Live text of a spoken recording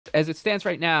as it stands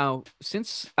right now,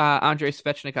 since Andrei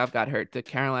Svechnikov got hurt, the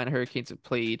Carolina Hurricanes have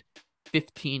played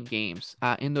 15 games.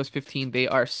 In those 15, they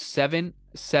are 7-1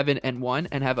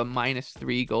 and have a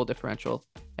 -3 goal differential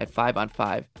at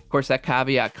 5-on-5. Of course, that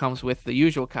caveat comes with the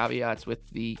usual caveats with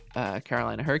the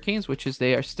Carolina Hurricanes, which is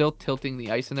they are still tilting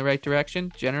the ice in the right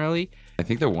direction generally. I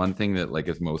think the one thing that like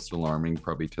is most alarming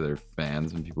probably to their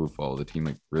fans and people who follow the team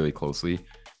like really closely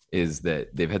is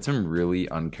that they've had some really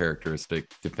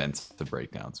uncharacteristic defensive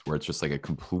breakdowns where it's just like a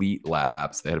complete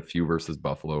lapse. They had a few versus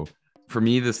Buffalo. For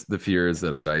me, the fear is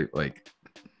that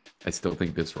I still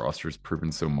think this roster has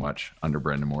proven so much under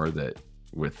Brendan Moore that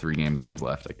with 3 games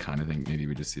left, I kind of think maybe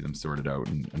we just see them sorted out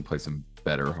and play some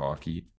better hockey.